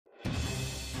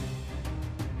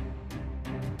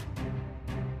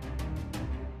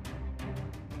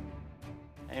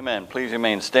Amen. Please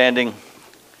remain standing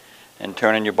and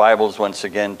turn in your Bibles once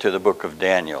again to the book of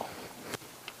Daniel.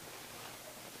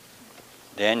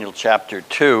 Daniel chapter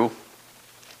 2.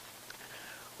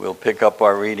 We'll pick up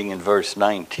our reading in verse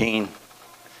 19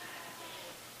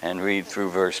 and read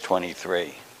through verse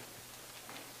 23.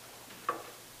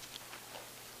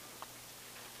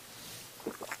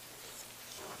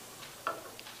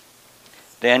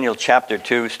 Daniel chapter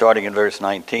 2, starting in verse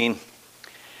 19.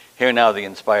 Hear now the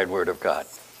inspired word of God.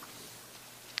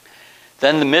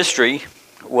 Then the mystery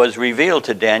was revealed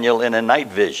to Daniel in a night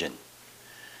vision.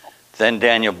 Then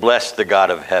Daniel blessed the God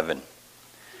of heaven.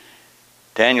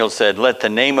 Daniel said, "Let the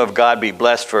name of God be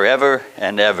blessed forever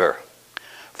and ever,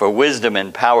 for wisdom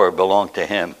and power belong to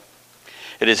him.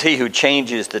 It is he who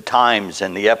changes the times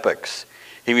and the epochs.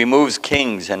 He removes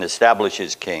kings and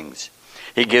establishes kings.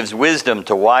 He gives wisdom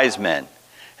to wise men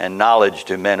and knowledge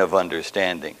to men of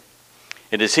understanding.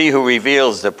 It is he who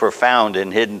reveals the profound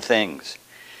and hidden things.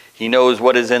 He knows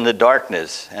what is in the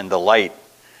darkness, and the light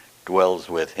dwells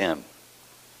with him.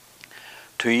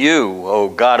 To you, O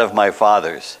God of my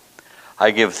fathers, I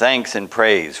give thanks and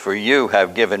praise, for you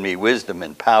have given me wisdom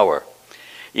and power.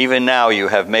 Even now you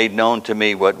have made known to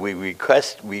me what we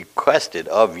requested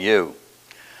of you,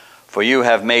 for you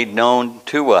have made known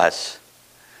to us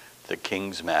the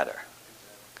king's matter."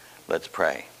 Let's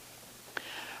pray.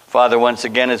 Father, once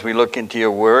again, as we look into your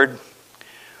word,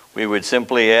 we would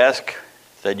simply ask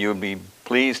that you would be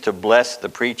pleased to bless the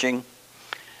preaching,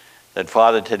 that,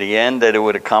 Father, to the end, that it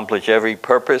would accomplish every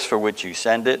purpose for which you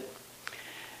send it.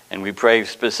 And we pray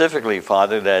specifically,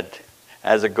 Father, that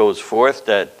as it goes forth,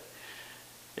 that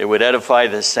it would edify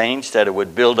the saints, that it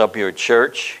would build up your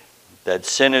church, that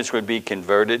sinners would be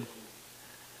converted.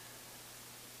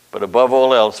 But above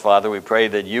all else, Father, we pray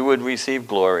that you would receive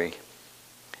glory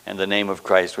and the name of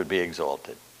Christ would be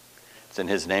exalted. It's in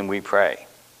his name we pray.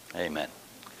 Amen.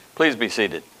 Please be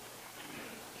seated.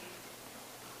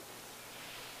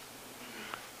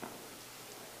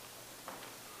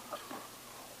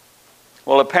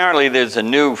 Well, apparently there's a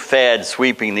new fad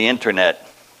sweeping the internet,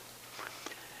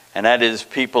 and that is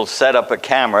people set up a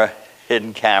camera,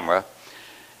 hidden camera,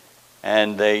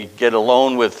 and they get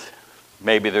alone with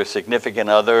maybe their significant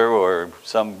other or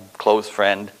some close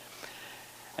friend,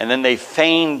 and then they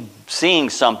feign seeing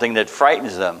something that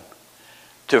frightens them,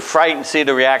 to see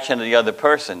the reaction of the other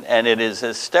person. And it is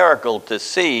hysterical to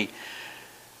see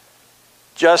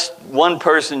just one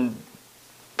person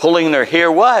pulling their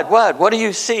hair. What do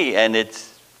you see? And it's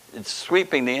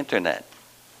sweeping the internet.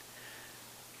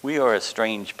 We are a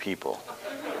strange people.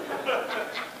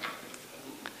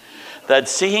 That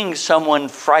seeing someone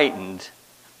frightened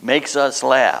makes us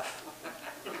laugh.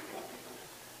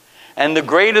 And the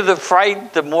greater the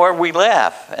fright, the more we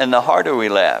laugh, and the harder we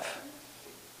laugh.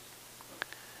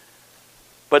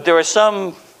 But there are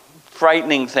some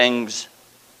frightening things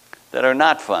that are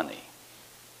not funny.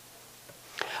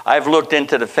 I've looked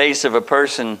into the face of a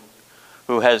person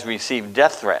who has received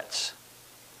death threats.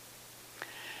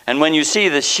 And when you see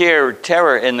the sheer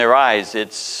terror in their eyes,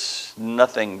 it's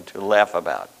nothing to laugh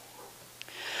about.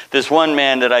 This one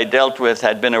man that I dealt with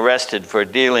had been arrested for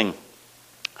dealing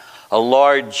a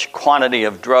large quantity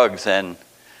of drugs, and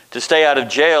to stay out of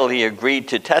jail, he agreed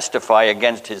to testify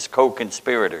against his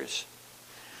co-conspirators.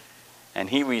 And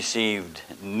he received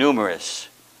numerous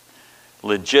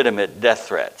legitimate death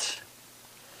threats.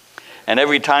 And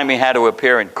every time he had to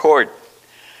appear in court,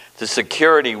 the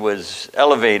security was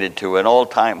elevated to an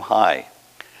all-time high.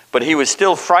 But he was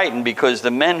still frightened because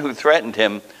the men who threatened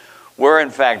him were in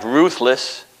fact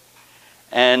ruthless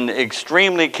and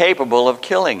extremely capable of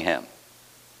killing him.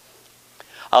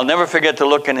 I'll never forget the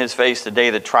look in his face the day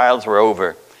the trials were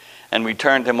over and we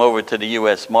turned him over to the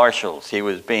U.S. Marshals. He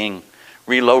was being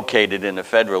relocated in a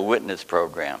federal witness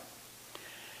program.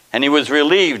 And he was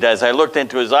relieved. As I looked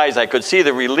into his eyes, I could see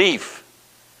the relief.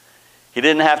 He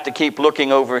didn't have to keep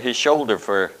looking over his shoulder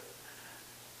for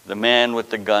the man with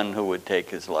the gun who would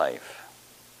take his life.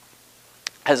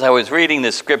 As I was reading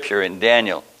this scripture in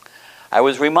Daniel, I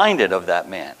was reminded of that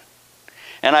man.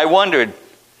 And I wondered,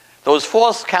 those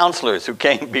false counselors who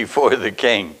came before the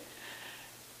king,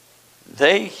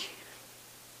 they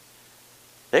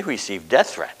received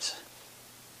death threats.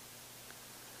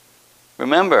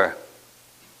 Remember,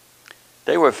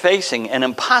 they were facing an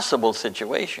impossible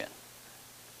situation.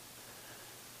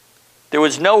 There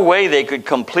was no way they could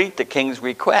complete the king's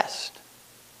request.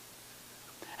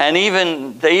 And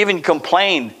they even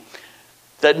complained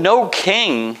that no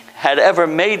king had ever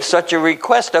made such a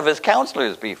request of his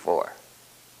counselors before.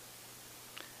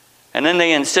 And then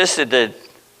they insisted that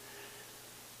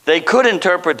they could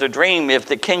interpret the dream if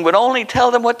the king would only tell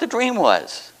them what the dream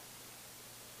was.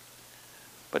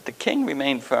 But the king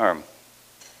remained firm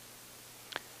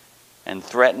and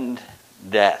threatened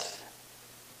death.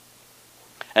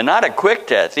 And not a quick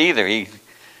death either. He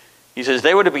says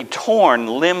they were to be torn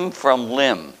limb from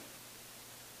limb.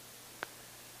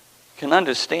 You can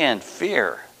understand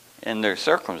fear in their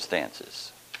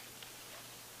circumstances.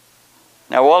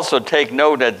 Now also take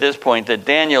note at this point that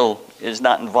Daniel is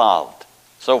not involved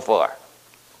so far.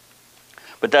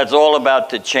 But that's all about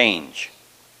to change.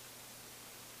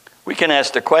 We can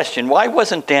ask the question, why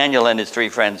wasn't Daniel and his three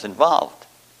friends involved?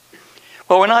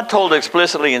 Well, we're not told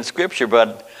explicitly in Scripture,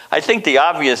 but I think the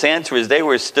obvious answer is they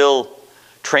were still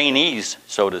trainees,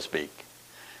 so to speak.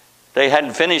 They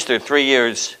hadn't finished their 3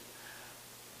 years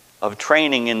of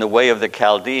training in the way of the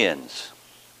Chaldeans.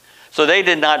 So they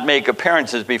did not make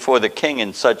appearances before the king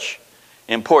in such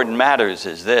important matters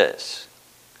as this.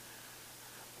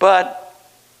 But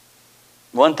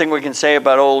one thing we can say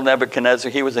about old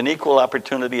Nebuchadnezzar, he was an equal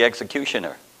opportunity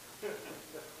executioner.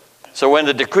 So when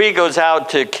the decree goes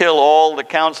out to kill all the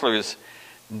counselors,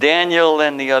 Daniel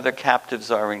and the other captives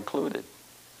are included.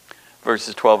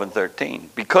 Verses 12 and 13.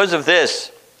 Because of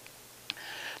this,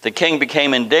 the king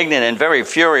became indignant and very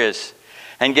furious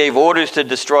and gave orders to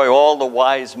destroy all the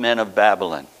wise men of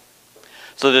Babylon.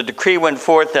 So the decree went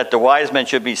forth that the wise men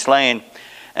should be slain,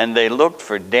 and they looked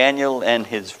for Daniel and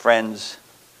his friends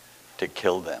to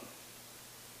kill them.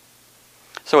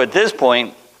 So at this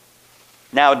point,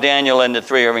 now Daniel and the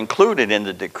three are included in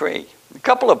the decree. A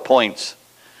couple of points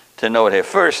to note here.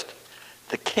 First,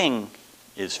 the king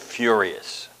is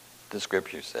furious, the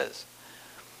scripture says.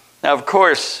 Now, of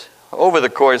course, over the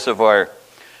course of our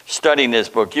studying this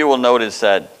book, you will notice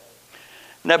that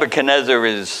Nebuchadnezzar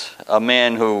is a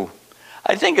man who,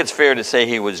 I think it's fair to say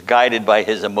he was guided by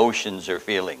his emotions or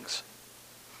feelings.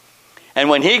 And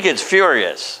when he gets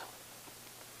furious,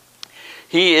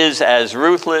 he is as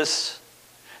ruthless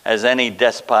as any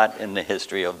despot in the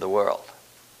history of the world.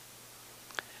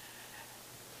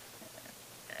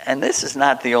 And this is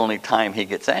not the only time he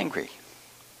gets angry.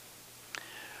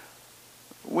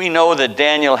 We know that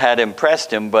Daniel had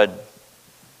impressed him, but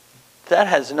that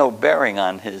has no bearing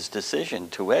on his decision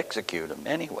to execute him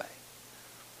anyway.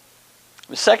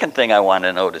 The second thing I want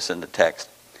to notice in the text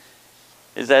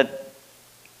is that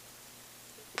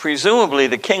presumably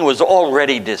the king was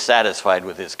already dissatisfied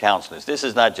with his counselors. This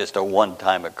is not just a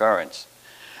one-time occurrence.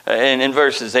 And in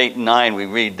verses 8 and 9 we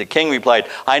read, the king replied,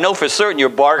 I know for certain you're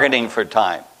bargaining for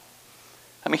time.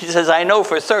 I mean, he says, I know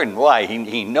for certain. Why?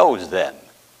 He knows them.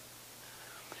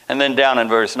 And then down in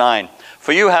verse 9,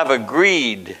 for you have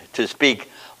agreed to speak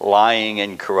lying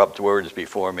and corrupt words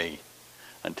before me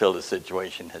until the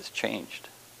situation has changed.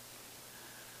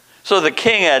 So the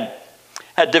king had,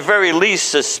 at the very least,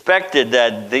 suspected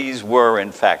that these were,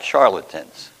 in fact,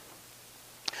 charlatans.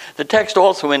 The text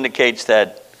also indicates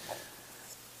that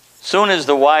soon as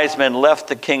the wise men left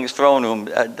the king's throne room,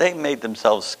 they made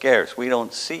themselves scarce. We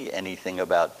don't see anything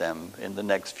about them in the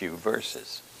next few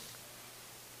verses.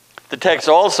 The text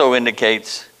also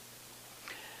indicates,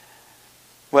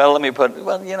 let me put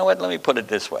it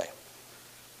this way.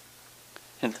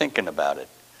 In thinking about it,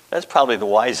 that's probably the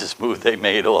wisest move they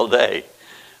made all day,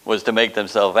 was to make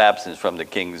themselves absent from the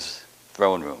king's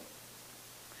throne room.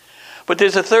 But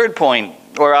there's a third point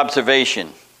or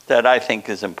observation that I think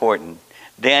is important.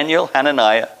 Daniel,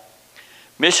 Hananiah,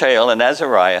 Mishael, and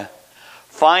Azariah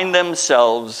find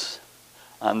themselves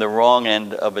on the wrong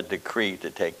end of a decree to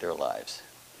take their lives.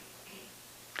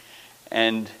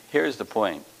 And here's the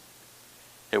point.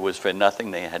 It was for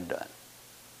nothing they had done.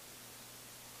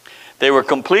 They were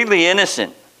completely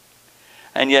innocent,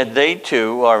 and yet they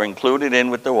too are included in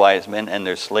with the wise men, and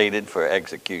they're slated for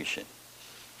execution.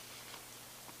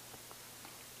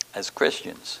 As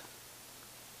Christians,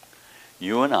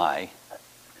 you and I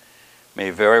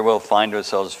may very well find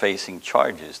ourselves facing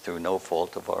charges through no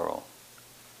fault of our own.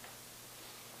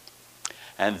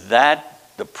 And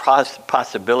the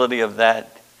possibility of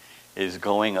that is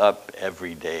going up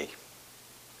every day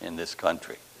in this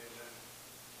country.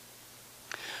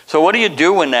 So what do you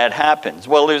do when that happens?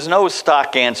 Well, there's no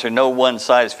stock answer, no one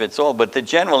size fits all, but the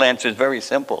general answer is very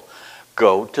simple.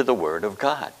 Go to the Word of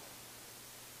God.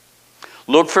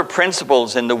 Look for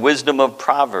principles in the wisdom of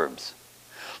Proverbs.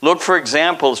 Look for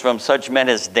examples from such men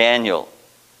as Daniel,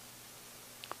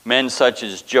 men such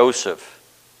as Joseph,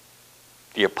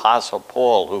 the Apostle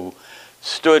Paul, who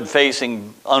stood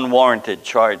facing unwarranted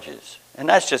charges. And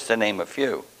that's just to name a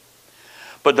few.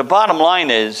 But the bottom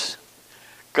line is,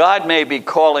 God may be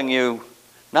calling you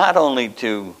not only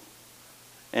to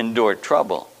endure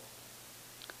trouble,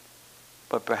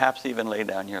 but perhaps even lay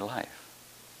down your life,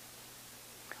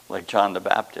 like John the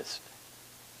Baptist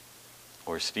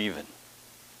or Stephen.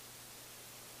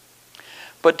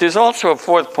 But there's also a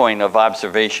fourth point of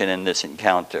observation in this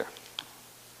encounter.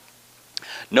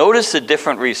 Notice the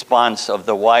different response of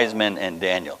the wise men and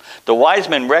Daniel. The wise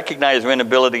men recognize their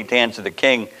inability to answer the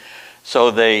king,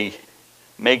 so they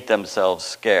make themselves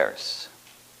scarce.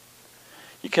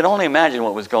 You can only imagine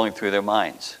what was going through their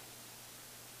minds.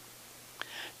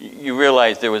 You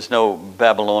realize there was no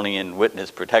Babylonian witness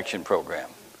protection program.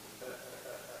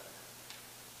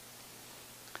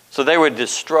 So they were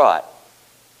distraught,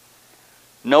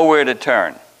 nowhere to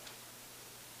turn.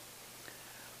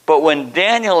 But when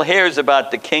Daniel hears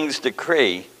about the king's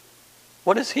decree,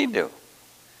 what does he do?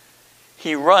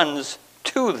 He runs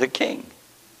to the king.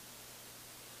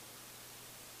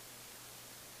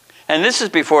 And this is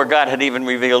before God had even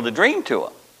revealed the dream to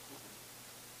him.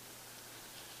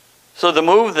 So the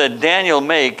move that Daniel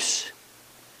makes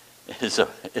is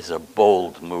a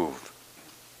bold move.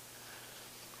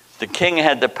 The king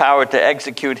had the power to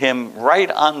execute him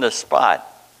right on the spot.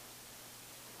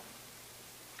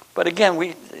 But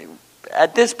again,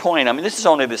 at this point, this is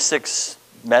only the sixth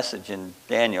message in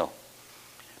Daniel,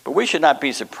 but we should not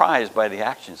be surprised by the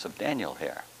actions of Daniel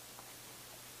here.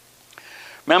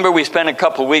 Remember, we spent a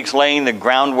couple of weeks laying the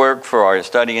groundwork for our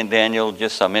study in Daniel,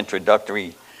 just some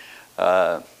introductory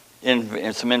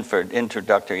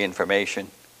information.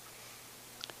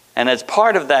 And as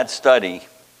part of that study,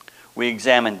 we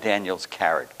examined Daniel's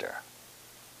character.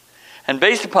 And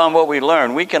based upon what we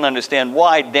learned, we can understand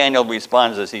why Daniel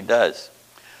responds as he does.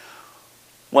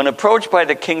 When approached by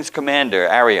the king's commander,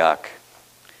 Arioch,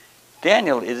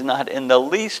 Daniel is not in the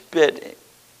least bit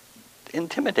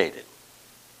intimidated.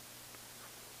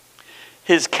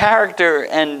 His character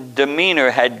and demeanor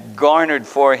had garnered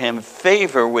for him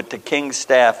favor with the king's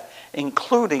staff,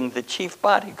 including the chief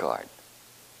bodyguard.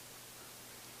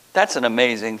 That's an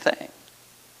amazing thing.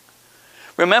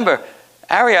 Remember,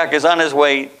 Arioch is on his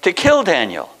way to kill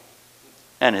Daniel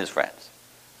and his friends.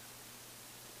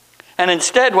 And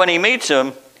instead, when he meets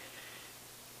him,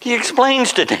 he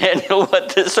explains to Daniel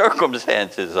what the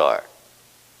circumstances are.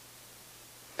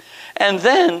 And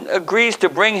then agrees to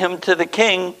bring him to the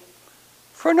king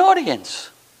for an audience.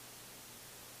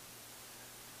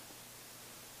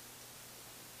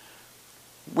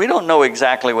 We don't know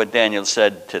exactly what Daniel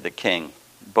said to the king,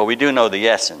 but we do know the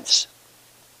essence.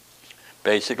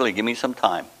 Basically, give me some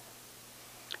time,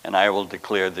 and I will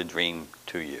declare the dream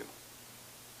to you.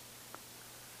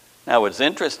 Now, what's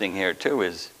interesting here, too,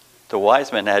 is the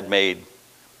wise men had made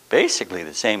basically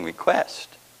the same request.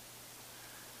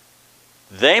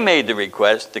 They made the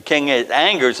request. The king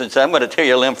angers and says, I'm going to tear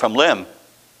you limb from limb.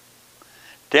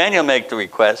 Daniel makes the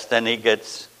request, then he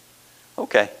gets,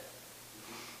 okay.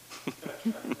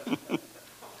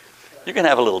 You can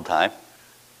have a little time.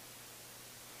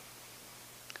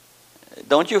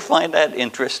 Don't you find that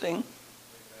interesting?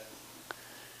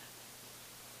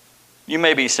 You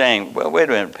may be saying, well, wait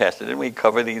a minute, Pastor, didn't we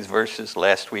cover these verses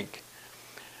last week?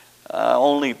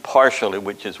 Only partially,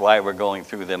 which is why we're going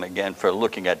through them again for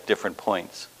looking at different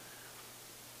points.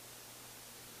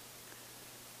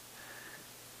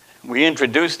 We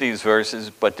introduced these verses,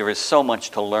 but there is so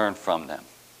much to learn from them.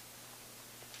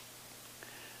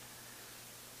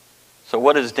 So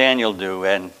what does Daniel do?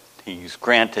 And he's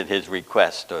granted his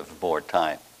request of more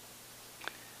time.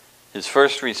 His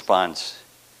first response,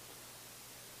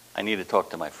 I need to talk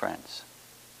to my friends.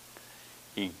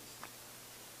 He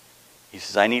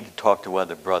says, I need to talk to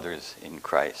other brothers in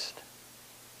Christ.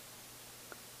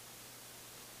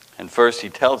 And first he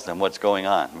tells them what's going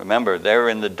on. Remember, they're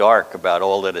in the dark about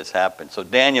all that has happened. So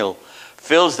Daniel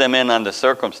fills them in on the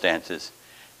circumstances.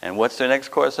 And what's their next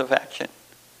course of action?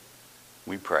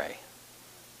 We pray.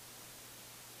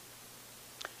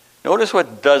 Notice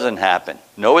what doesn't happen.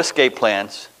 No escape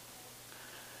plans.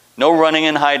 No running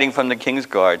and hiding from the king's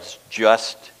guards.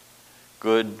 Just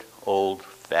good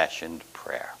old-fashioned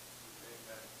prayer.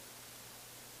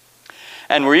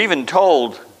 And we're even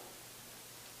told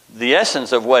the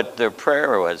essence of what their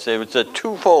prayer was. It was a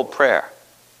twofold prayer.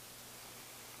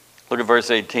 Look at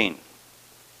verse 18.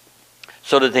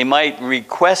 So that they might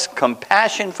request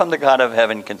compassion from the God of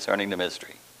heaven concerning the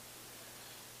mystery.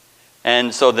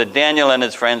 And so that Daniel and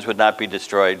his friends would not be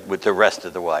destroyed with the rest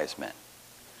of the wise men.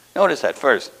 Notice that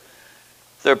first.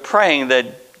 They're praying that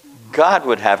God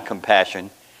would have compassion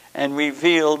and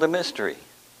reveal the mystery.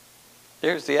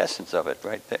 There's the essence of it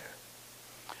right there.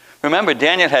 Remember,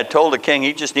 Daniel had told the king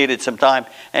he just needed some time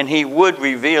and he would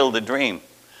reveal the dream.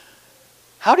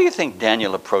 How do you think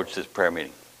Daniel approached this prayer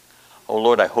meeting? Oh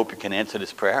Lord, I hope you can answer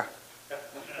this prayer.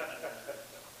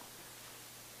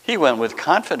 He went with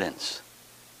confidence.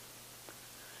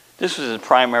 This was his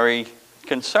primary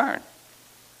concern.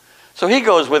 So he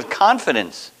goes with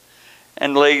confidence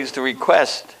and lays the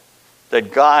request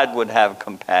that God would have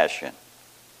compassion.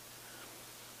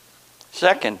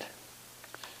 Second,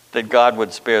 that God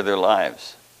would spare their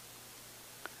lives.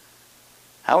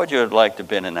 How would you have liked to have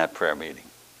been in that prayer meeting?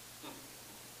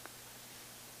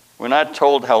 We're not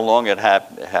told how long it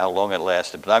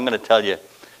lasted, but I'm going to tell you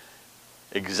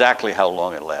exactly how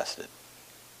long it lasted.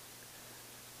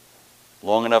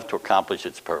 Long enough to accomplish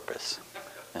its purpose.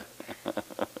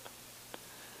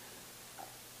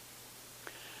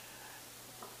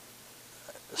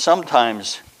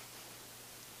 Sometimes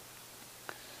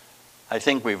I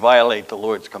think we violate the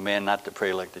Lord's command not to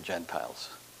pray like the Gentiles.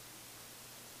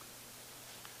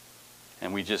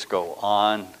 And we just go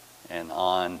on and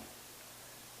on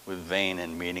with vain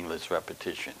and meaningless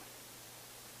repetition,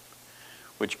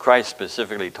 which Christ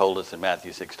specifically told us in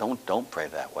Matthew 6, don't pray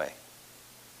that way.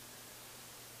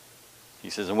 He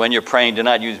says, and when you're praying, do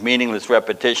not use meaningless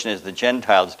repetition as the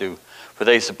Gentiles do, for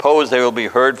they suppose they will be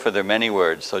heard for their many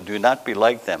words. So do not be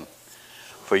like them,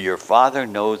 for your Father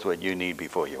knows what you need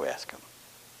before you ask him.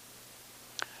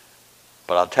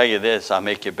 But I'll tell you this, I'll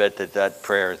make you bet that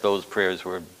those prayers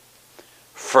were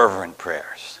fervent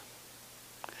prayers,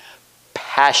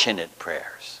 passionate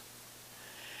prayers.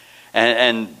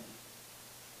 And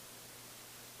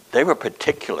they were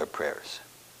particular prayers.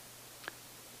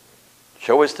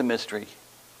 Show us the mystery.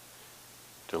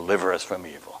 Deliver us from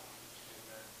evil.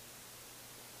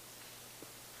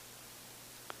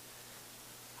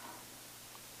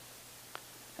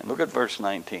 And look at verse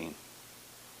 19.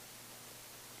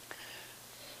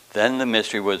 Then the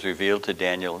mystery was revealed to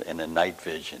Daniel in a night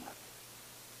vision.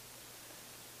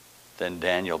 Then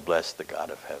Daniel blessed the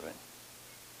God of heaven.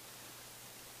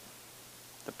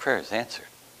 The prayer is answered.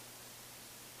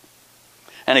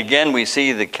 And again, we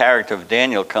see the character of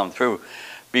Daniel come through.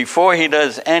 Before he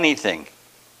does anything,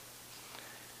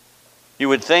 you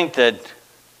would think that,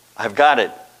 I've got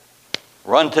it,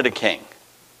 run to the king.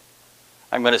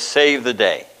 I'm going to save the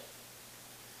day.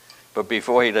 But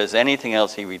before he does anything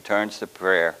else, he returns to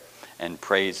prayer and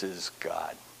praises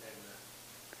God.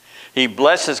 He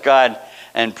blesses God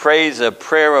and prays a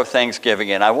prayer of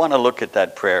thanksgiving. And I want to look at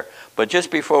that prayer. But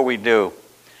just before we do,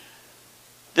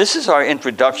 this is our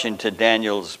introduction to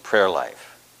Daniel's prayer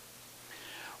life.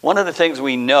 One of the things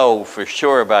we know for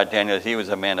sure about Daniel is he was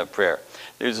a man of prayer.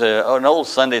 There's an old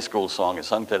Sunday school song. It's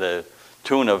sung to the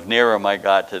tune of Nearer My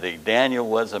God to Thee. Daniel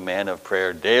was a man of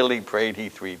prayer. Daily prayed he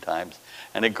 3 times.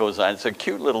 And it goes on. It's a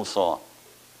cute little song.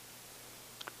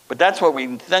 But that's what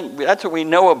we think. That's what we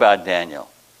know about Daniel.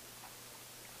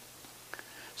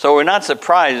 So we're not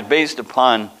surprised, based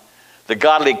upon the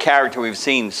godly character we've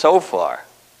seen so far,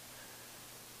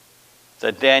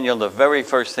 that Daniel, the very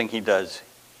first thing he does,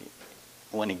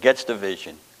 when he gets the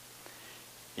vision,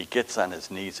 he gets on his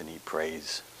knees and he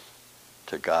prays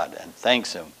to God and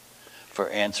thanks him for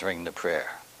answering the prayer.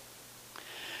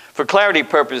 For clarity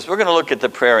purposes, we're going to look at the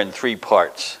prayer in 3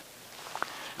 parts,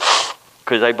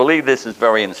 because I believe this is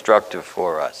very instructive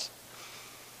for us.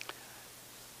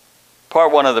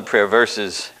 Part 1 of the prayer,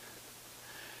 verses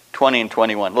 20 and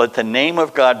 21. Let the name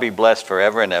of God be blessed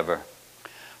forever and ever,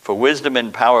 for wisdom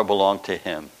and power belong to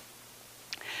him.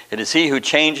 It is he who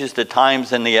changes the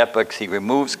times and the epochs. He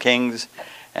removes kings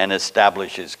and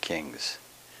establishes kings.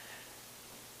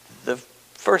 The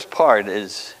first part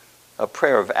is a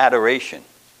prayer of adoration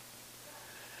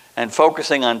and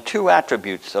focusing on 2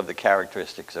 attributes of the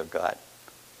characteristics of God: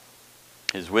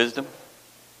 his wisdom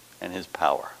and his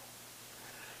power.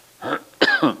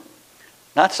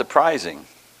 Not surprising.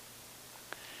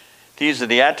 These are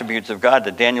the attributes of God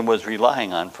that Daniel was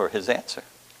relying on for his answer.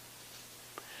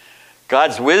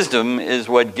 God's wisdom is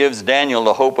what gives Daniel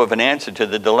the hope of an answer to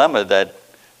the dilemma that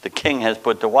the king has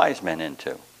put the wise men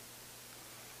into.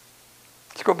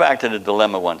 Let's go back to the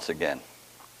dilemma once again.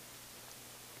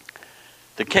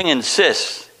 The king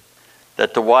insists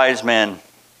that the wise men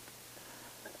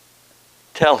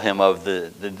tell him of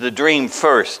the dream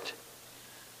first,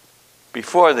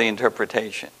 before the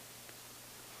interpretation.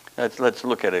 Let's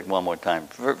look at it one more time.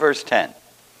 Verse 10.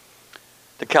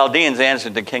 The Chaldeans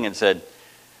answered the king and said,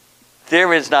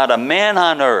 there is not a man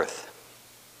on earth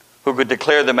who could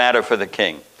declare the matter for the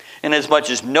king, inasmuch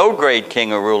as no great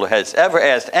king or ruler has ever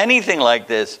asked anything like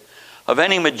this of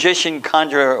any magician,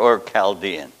 conjurer, or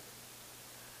Chaldean.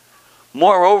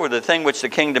 Moreover, the thing which the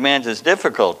king demands is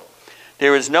difficult.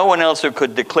 There is no one else who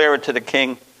could declare it to the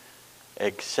king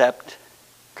except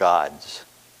God's,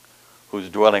 whose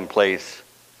dwelling place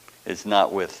is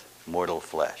not with mortal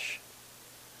flesh.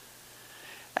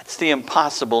 That's the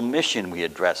impossible mission we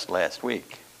addressed last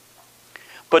week.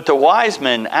 But the wise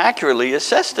men accurately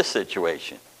assessed the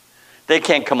situation. They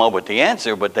can't come up with the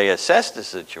answer, but they assessed the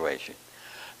situation.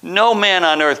 No man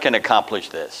on earth can accomplish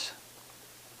this.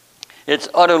 It's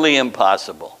utterly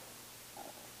impossible.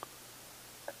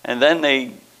 And then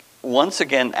they, once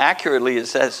again, accurately it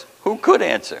says, who could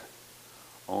answer?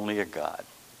 Only a God.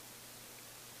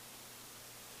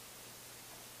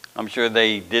 I'm sure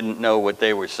they didn't know what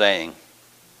they were saying,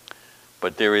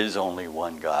 but there is only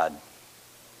one God,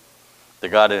 the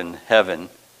God in heaven,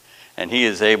 and he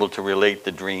is able to relate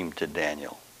the dream to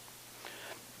Daniel,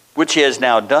 which he has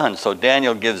now done. So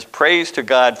Daniel gives praise to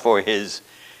God for his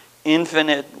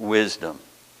infinite wisdom.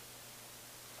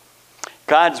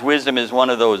 God's wisdom is one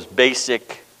of those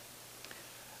basic,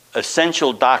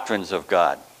 essential doctrines of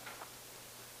God.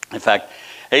 In fact,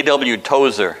 A.W.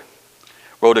 Tozer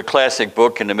wrote a classic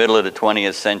book in the middle of the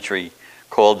 20th century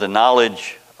called The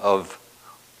Knowledge of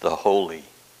the Holy.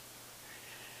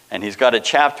 And he's got a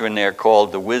chapter in there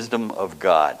called The Wisdom of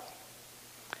God.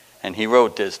 And he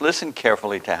wrote this. Listen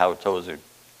carefully to how Tozer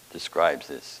describes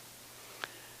this.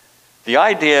 The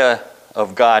idea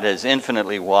of God as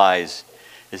infinitely wise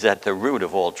is at the root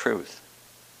of all truth.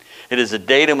 It is a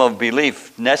datum of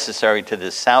belief necessary to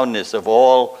the soundness of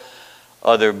all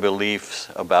other beliefs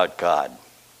about God.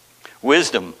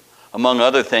 Wisdom, among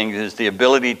other things, is the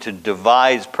ability to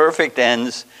devise perfect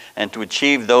ends and to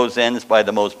achieve those ends by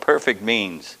the most perfect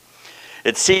means.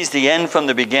 It sees the end from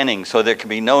the beginning, so there can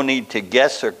be no need to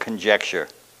guess or conjecture.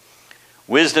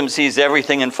 Wisdom sees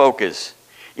everything in focus,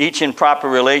 each in proper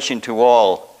relation to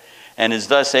all, and is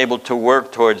thus able to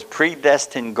work towards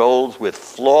predestined goals with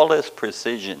flawless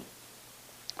precision.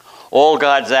 All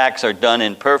God's acts are done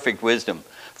in perfect wisdom,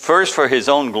 first for his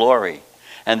own glory,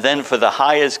 and then for the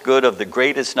highest good of the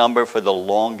greatest number for the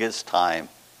longest time.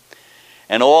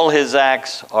 And all his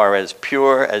acts are as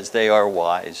pure as they are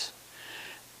wise,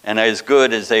 and as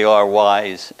good as they are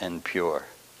wise and pure.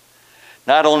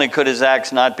 Not only could his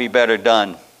acts not be better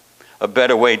done, a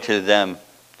better way to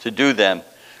do them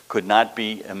could not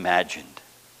be imagined.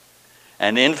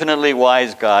 An infinitely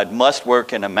wise God must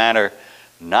work in a manner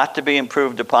not to be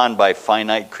improved upon by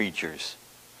finite creatures.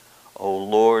 O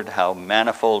Lord, how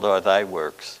manifold are thy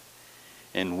works.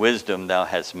 In wisdom thou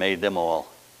hast made them all.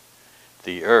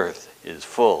 The earth is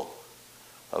full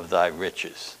of thy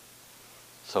riches.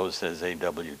 So says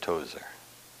A.W. Tozer.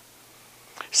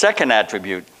 Second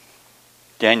attribute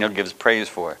Daniel gives praise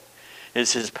for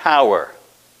is his power.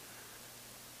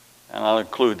 And I'll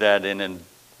include that in a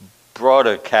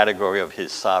broader category of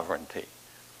his sovereignty.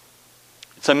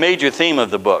 It's a major theme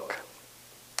of the book.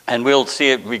 And we'll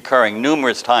see it recurring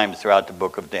numerous times throughout the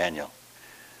book of Daniel.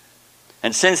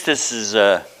 And since this is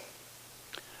a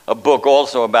book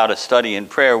also about a study in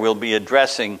prayer, we'll be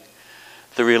addressing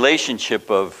the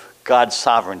relationship of God's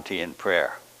sovereignty in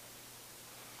prayer.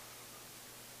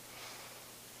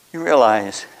 You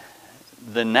realize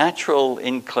the natural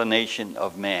inclination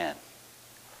of man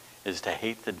is to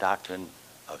hate the doctrine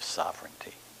of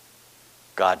sovereignty,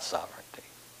 God's sovereignty.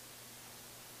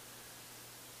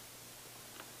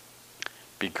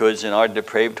 Because in our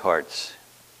depraved hearts,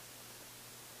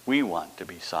 we want to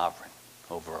be sovereign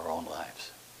over our own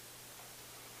lives.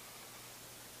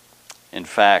 In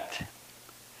fact,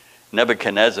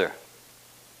 Nebuchadnezzar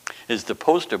is the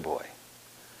poster boy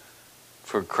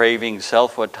for craving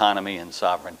self-autonomy and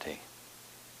sovereignty.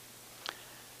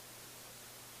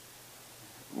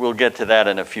 We'll get to that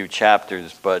in a few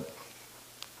chapters, but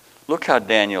look how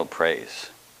Daniel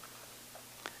prays.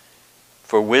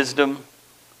 For wisdom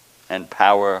and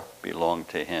power belong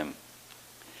to him.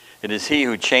 It is he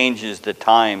who changes the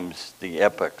times, the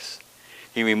epochs.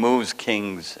 He removes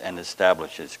kings and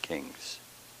establishes kings.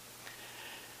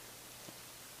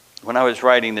 When I was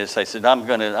writing this, I said, I'm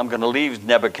going to leave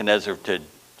Nebuchadnezzar to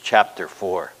chapter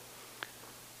 4.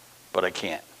 But I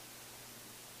can't.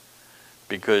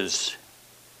 Because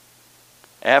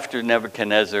after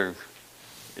Nebuchadnezzar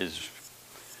is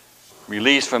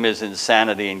released from his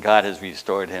insanity and God has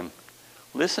restored him,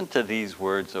 listen to these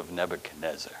words of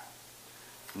Nebuchadnezzar.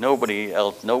 Nobody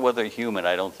else, no other human,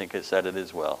 I don't think, has said it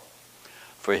as well.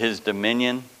 For his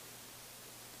dominion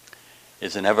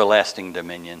is an everlasting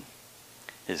dominion.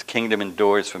 His kingdom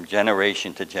endures from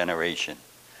generation to generation.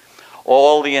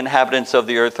 All the inhabitants of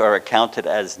the earth are accounted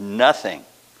as nothing,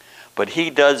 but he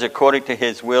does according to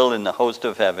his will in the host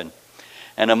of heaven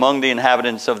and among the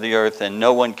inhabitants of the earth, and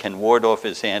no one can ward off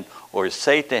his hand or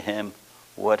say to him,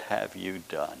 "What have you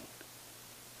done?"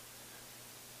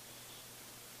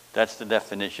 That's the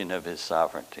definition of his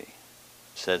sovereignty.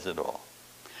 Says it all.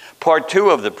 Part 2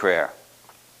 of the prayer.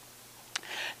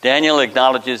 Daniel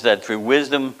acknowledges that through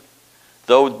wisdom,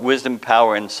 though wisdom,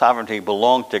 power, and sovereignty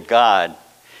belong to God,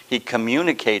 he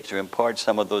communicates or imparts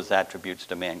some of those attributes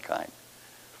to mankind.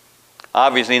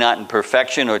 Obviously not in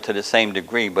perfection or to the same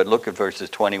degree, but look at verses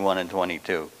 21 and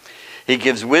 22. He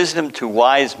gives wisdom to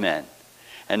wise men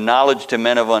and knowledge to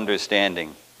men of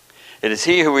understanding. It is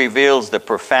he who reveals the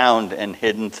profound and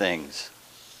hidden things.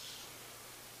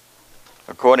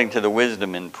 According to the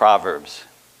wisdom in Proverbs,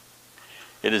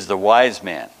 it is the wise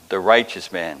man, the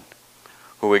righteous man,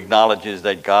 who acknowledges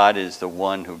that God is the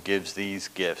one who gives these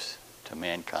gifts to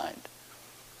mankind.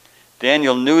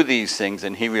 Daniel knew these things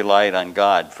and he relied on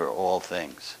God for all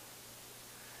things.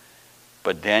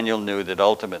 But Daniel knew that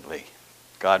ultimately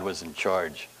God was in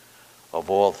charge of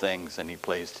all things and he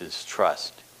placed his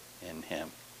trust in him.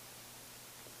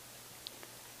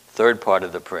 Third part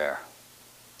of the prayer.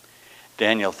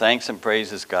 Daniel thanks and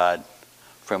praises God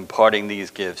for imparting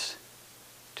these gifts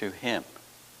to him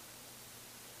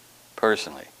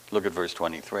personally. Look at verse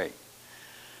 23.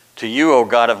 To you, O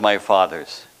God of my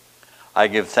fathers, I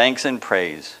give thanks and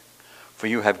praise, for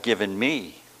you have given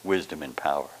me wisdom and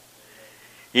power.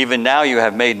 Even now you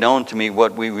have made known to me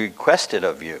what we requested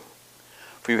of you,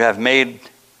 for you have made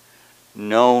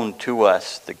known to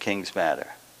us the king's matter.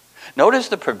 Notice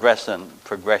the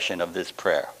progression of this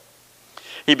prayer.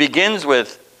 He begins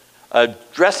with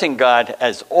addressing God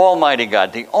as Almighty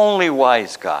God, the only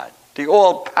wise God, the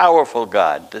all-powerful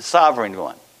God, the sovereign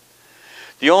one,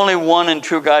 the only one and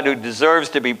true God who deserves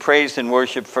to be praised and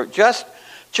worshiped for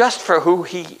just for who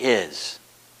he is.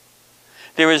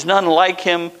 There is none like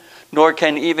him, nor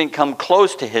can even come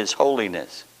close to his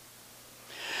holiness.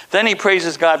 Then he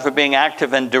praises God for being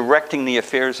active and directing the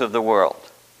affairs of the world.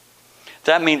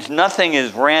 That means nothing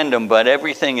is random, but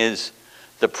everything is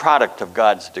the product of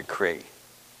God's decree.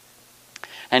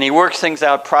 And he works things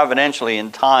out providentially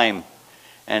in time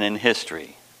and in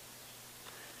history.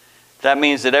 That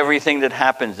means that everything that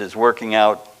happens is working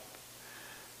out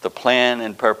the plan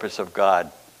and purpose of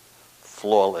God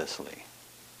flawlessly.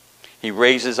 He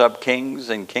raises up kings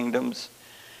and kingdoms,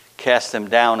 casts them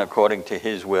down according to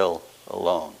his will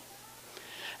alone.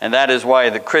 And that is why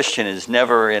the Christian is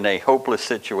never in a hopeless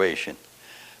situation,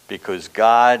 because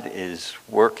God is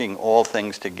working all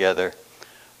things together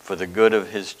for the good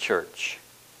of his church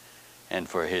and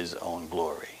for his own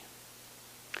glory.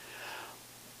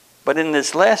 But in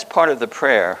this last part of the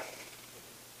prayer,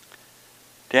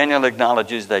 Daniel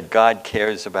acknowledges that God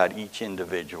cares about each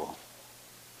individual.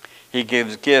 He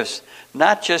gives gifts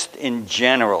not just in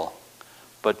general,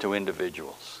 but to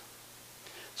individuals.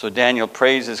 So Daniel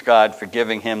praises God for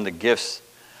giving him the gifts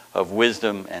of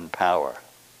wisdom and power.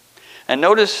 And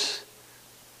notice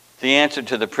the answer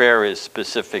to the prayer is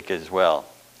specific as well.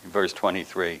 Verse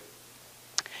 23.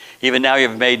 Even now you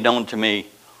have made known to me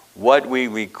what we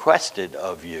requested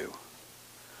of you,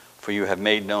 for you have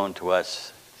made known to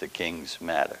us the king's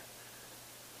matter.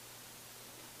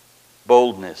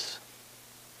 Boldness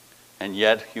and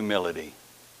yet humility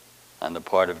on the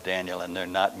part of Daniel, and they're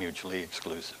not mutually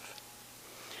exclusive.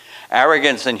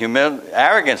 Arrogance and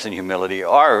humility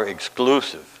are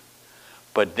exclusive,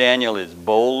 but Daniel is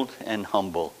bold and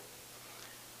humble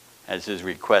as his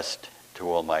request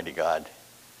to Almighty God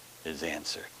is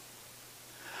answered.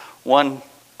 One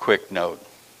quick note.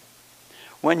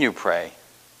 When you pray,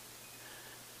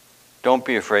 don't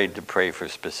be afraid to pray for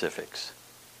specifics.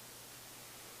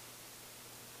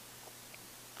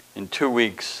 In 2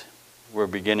 weeks, we're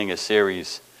beginning a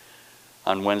series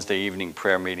on Wednesday evening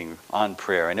prayer meeting on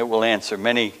prayer, and it will answer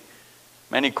many,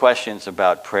 many questions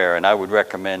about prayer, and I would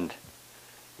recommend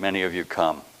many of you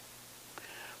come.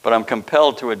 But I'm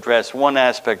compelled to address one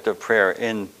aspect of prayer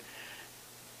in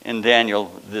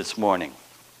Daniel this morning.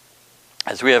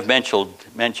 As we have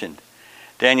mentioned,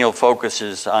 Daniel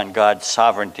focuses on God's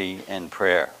sovereignty and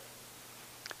prayer.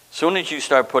 As soon as you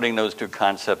start putting those two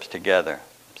concepts together,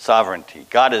 sovereignty,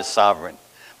 God is sovereign,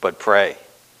 but pray.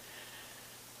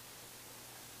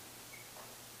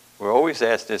 We're always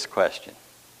asked this question.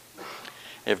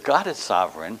 If God is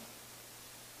sovereign,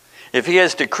 if he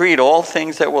has decreed all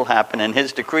things that will happen and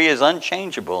his decree is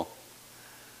unchangeable,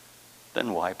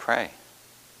 then why pray?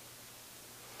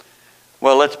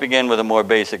 Well, let's begin with a more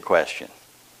basic question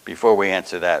before we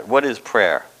answer that. What is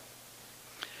prayer?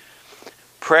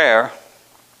 Prayer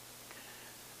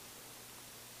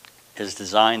is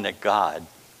designed that God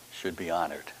should be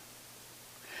honored.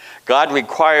 God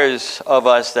requires of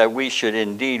us that we should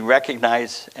indeed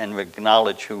recognize and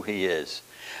acknowledge who he is.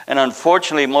 And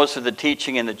unfortunately, most of the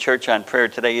teaching in the church on prayer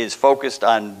today is focused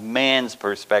on man's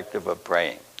perspective of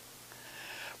praying.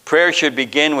 Prayer should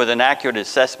begin with an accurate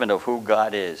assessment of who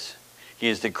God is. He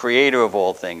is the creator of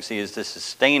all things. He is the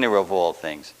sustainer of all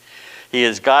things. He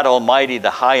is God Almighty,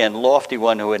 the high and lofty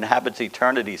one who inhabits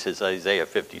eternity, says Isaiah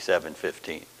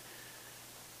 57:15.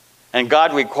 And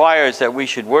God requires that we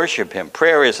should worship him.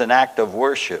 Prayer is an act of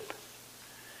worship.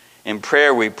 In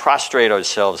prayer, we prostrate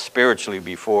ourselves spiritually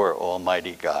before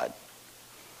Almighty God.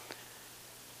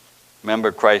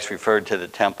 Remember, Christ referred to the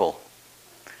temple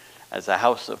as a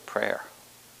house of prayer.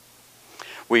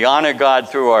 We honor God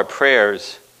through our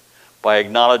prayers by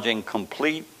acknowledging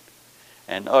complete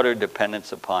and utter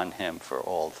dependence upon him for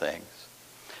all things.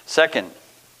 Second,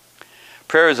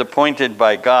 prayer is appointed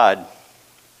by God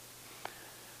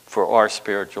for our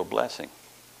spiritual blessing.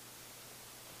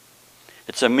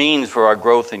 It's a means for our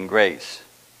growth in grace.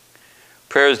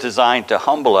 Prayer is designed to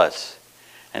humble us,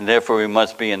 and therefore we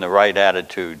must be in the right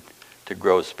attitude to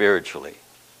grow spiritually.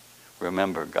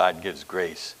 Remember, God gives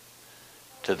grace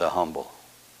to the humble.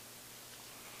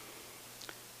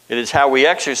 It is how we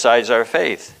exercise our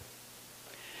faith.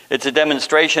 It's a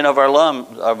demonstration of our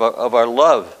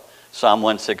love, Psalm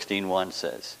 116:1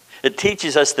 says. It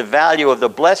teaches us the value of the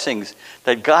blessings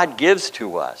that God gives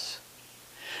to us.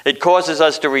 It causes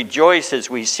us to rejoice as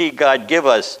we see God give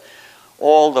us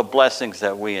all the blessings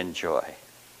that we enjoy.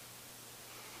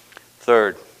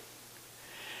 Third,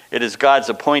 it is God's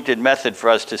appointed method for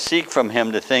us to seek from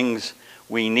him the things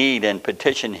we need and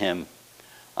petition him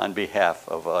on behalf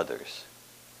of others.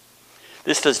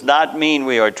 This does not mean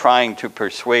we are trying to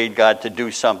persuade God to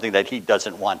do something that he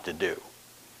doesn't want to do.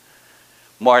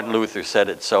 Martin Luther said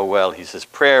it so well. He says,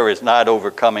 prayer is not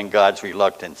overcoming God's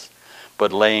reluctance,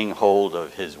 but laying hold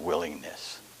of his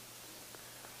willingness.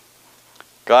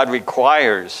 God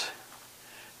requires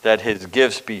that his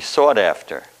gifts be sought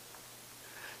after.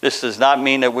 This does not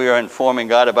mean that we are informing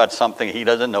God about something he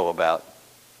doesn't know about.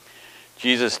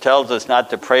 Jesus tells us not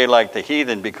to pray like the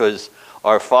heathen because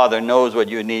our Father knows what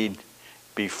you need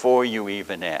before you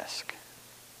even ask.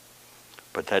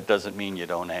 But that doesn't mean you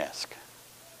don't ask.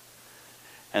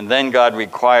 And then God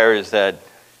requires that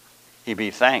he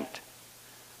be thanked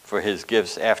for his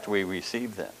gifts after we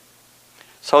receive them.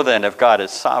 So then, if God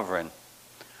is sovereign,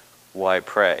 why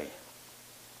pray?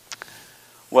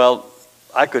 Well,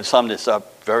 I could sum this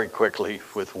up very quickly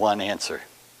with one answer.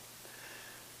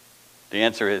 The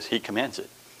answer is he commands it.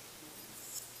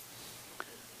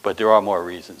 But there are more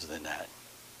reasons than that.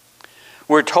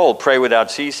 We're told, pray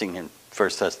without ceasing in 1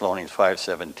 Thessalonians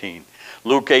 5:17.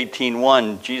 Luke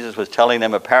 18:1, Jesus was telling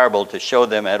them a parable to show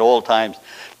them at all times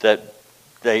that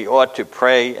they ought to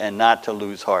pray and not to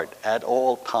lose heart. At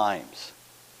all times.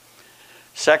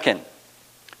 Second,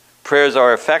 prayers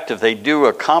are effective. They do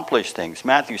accomplish things.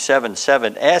 Matthew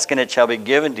 7:7, ask and it shall be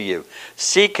given to you.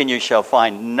 Seek and you shall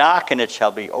find. Knock and it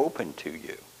shall be opened to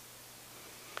you.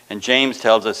 And James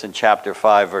tells us in chapter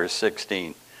 5, verse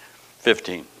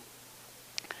 15.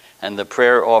 And the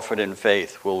prayer offered in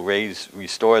faith will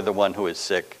restore the one who is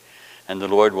sick, and the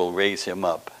Lord will raise him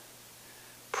up.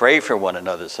 Pray for one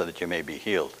another so that you may be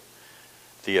healed.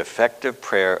 The effective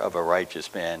prayer of a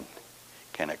righteous man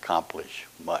can accomplish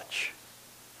much.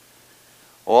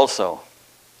 Also,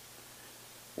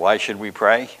 why should we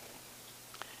pray?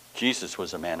 Jesus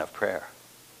was a man of prayer.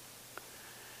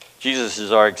 Jesus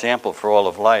is our example for all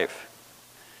of life.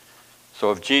 So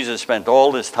if Jesus spent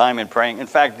all this time in praying, in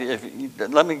fact,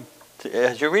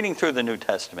 as you're reading through the New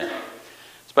Testament,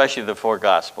 especially the four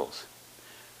Gospels,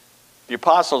 the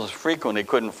apostles frequently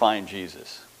couldn't find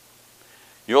Jesus.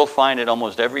 You'll find it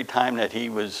almost every time that he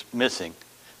was missing,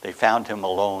 they found him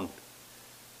alone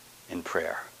in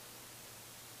prayer.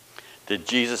 Did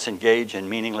Jesus engage in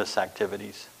meaningless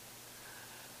activities?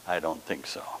 I don't think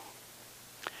so.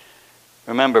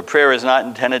 Remember, prayer is not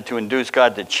intended to induce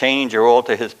God to change or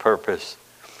alter his purpose,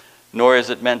 nor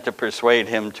is it meant to persuade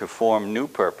him to form new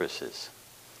purposes.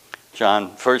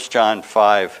 1 John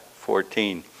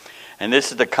 5:14. And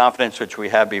this is the confidence which we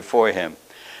have before him,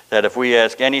 that if we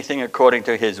ask anything according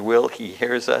to his will, he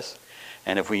hears us.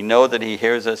 And if we know that he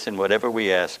hears us in whatever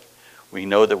we ask, we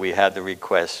know that we have the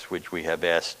requests which we have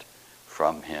asked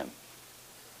from him.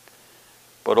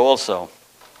 But also,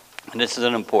 and this is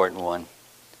an important one,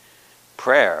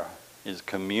 prayer is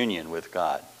communion with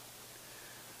God.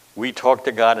 We talk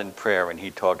to God in prayer and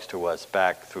he talks to us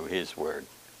back through his word.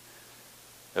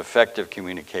 Effective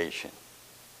communication.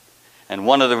 And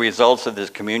one of the results of this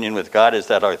communion with God is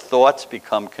that our thoughts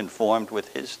become conformed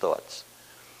with his thoughts.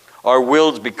 Our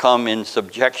wills become in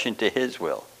subjection to his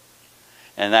will.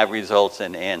 And that results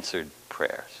in answered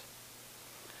prayers.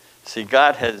 See,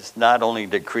 God has not only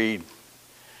decreed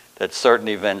that certain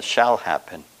events shall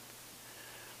happen,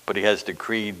 but he has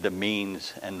decreed the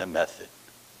means and the method.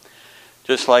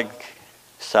 Just like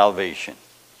salvation.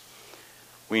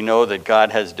 We know that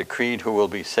God has decreed who will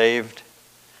be saved,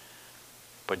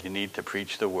 but you need to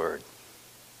preach the word.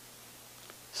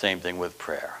 Same thing with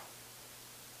prayer.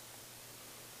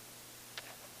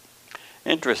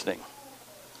 interesting.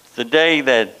 The day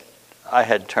that I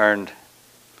had turned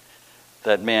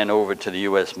that man over to the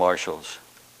U.S. Marshals,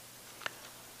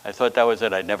 I thought that was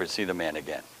it. I'd never see the man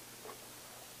again.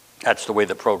 That's the way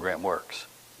the program works.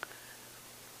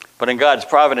 But in God's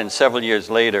providence, several years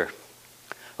later,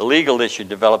 a legal issue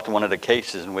developed in one of the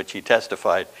cases in which he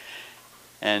testified,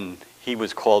 and he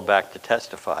was called back to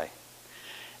testify.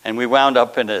 And we wound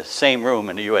up in the same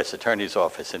room in the U.S. Attorney's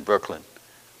office in Brooklyn.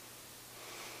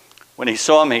 When he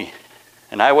saw me,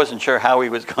 and I wasn't sure how he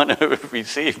was going to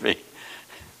receive me,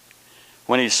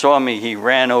 when he saw me, he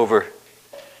ran over,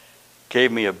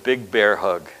 gave me a big bear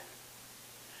hug,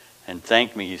 and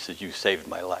thanked me. He said, "You saved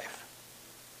my life."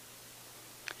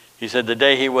 He said the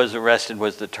day he was arrested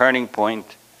was the turning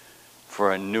point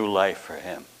for a new life for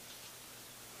him.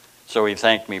 So he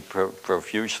thanked me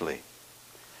profusely.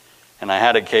 And I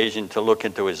had occasion to look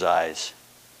into his eyes,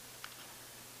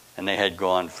 and they had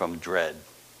gone from dread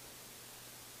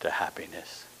to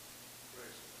happiness.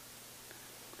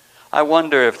 I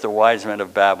wonder if the wise men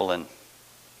of Babylon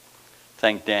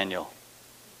thanked Daniel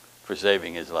for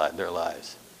saving their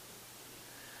lives.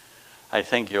 I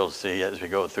think you'll see as we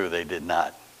go through they did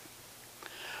not.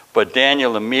 But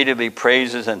Daniel immediately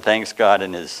praises and thanks God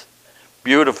in his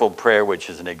beautiful prayer, which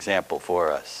is an example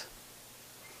for us.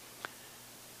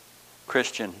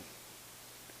 Christian,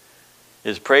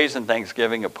 is praise and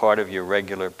thanksgiving a part of your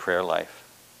regular prayer life?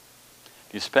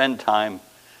 Do you spend time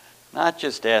not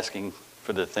just asking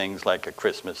for the things like a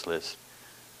Christmas list,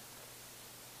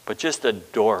 but just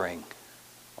adoring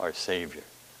our Savior,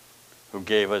 who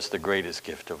gave us the greatest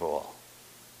gift of all?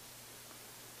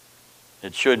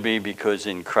 It should be, because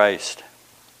in Christ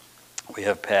we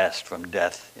have passed from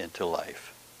death into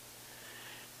life.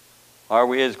 Are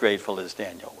we as grateful as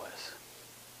Daniel was?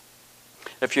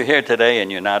 If you're here today and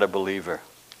you're not a believer,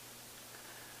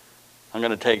 I'm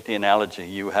going to take the analogy.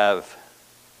 You have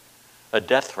a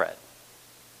death threat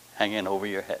hanging over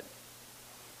your head.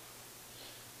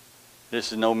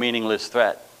 This is no meaningless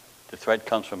threat. The threat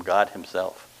comes from God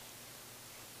himself.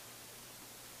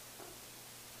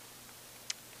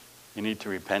 You need to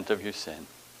repent of your sin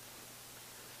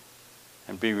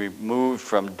and be removed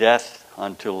from death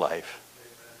unto life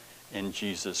in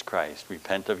Jesus Christ.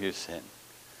 Repent of your sin.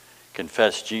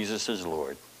 Confess Jesus as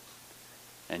Lord,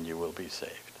 and you will be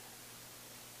saved.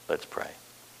 Let's pray.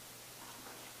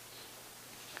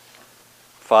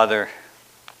 Father,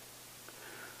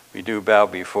 we do bow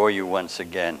before you once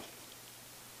again.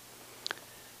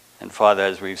 And Father,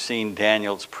 as we've seen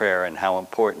Daniel's prayer and how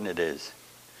important it is,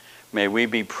 may we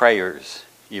be prayers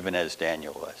even as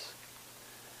Daniel was.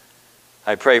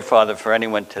 I pray, Father, for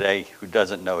anyone today who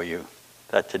doesn't know you,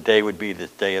 that today would be the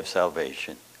day of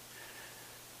salvation.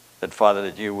 That, Father,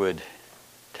 that you would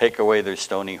take away their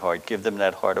stony heart, give them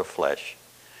that heart of flesh,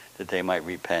 that they might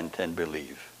repent and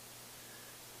believe.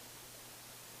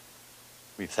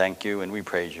 We thank you and we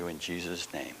praise you in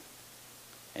Jesus' name.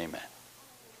 Amen.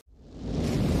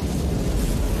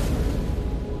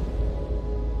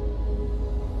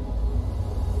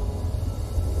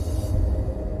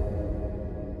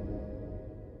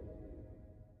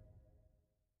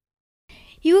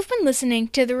 You have been listening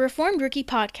to the Reformed Rookie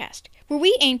Podcast, where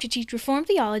we aim to teach Reformed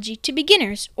theology to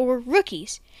beginners or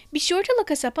rookies. Be sure to look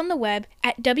us up on the web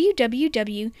at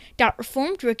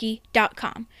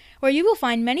www.reformedrookie.com, where you will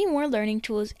find many more learning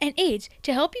tools and aids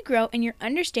to help you grow in your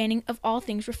understanding of all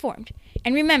things Reformed.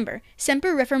 And remember,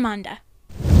 Semper Reformanda.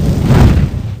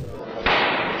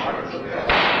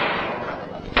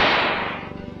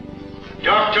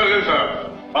 Dr.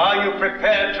 Luther, are you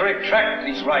prepared to retract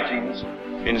these writings?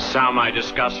 In some I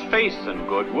discuss faith and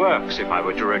good works. If I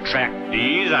were to retract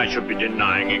these, I should be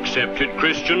denying accepted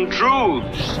Christian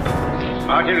truths.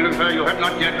 Martin Luther, you have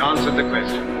not yet answered the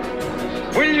question.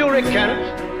 Will you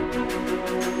recant,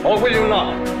 or will you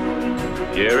not?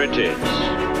 Here it is.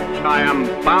 I am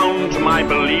bound to my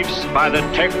beliefs by the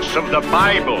texts of the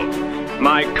Bible.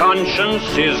 My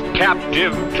conscience is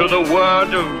captive to the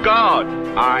Word of God.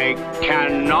 I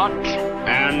cannot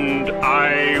and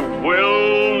I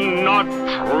will not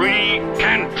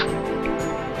recant.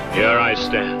 Here I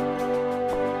stand.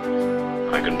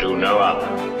 I can do no other.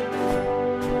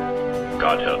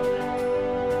 God help me.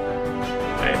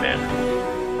 Amen.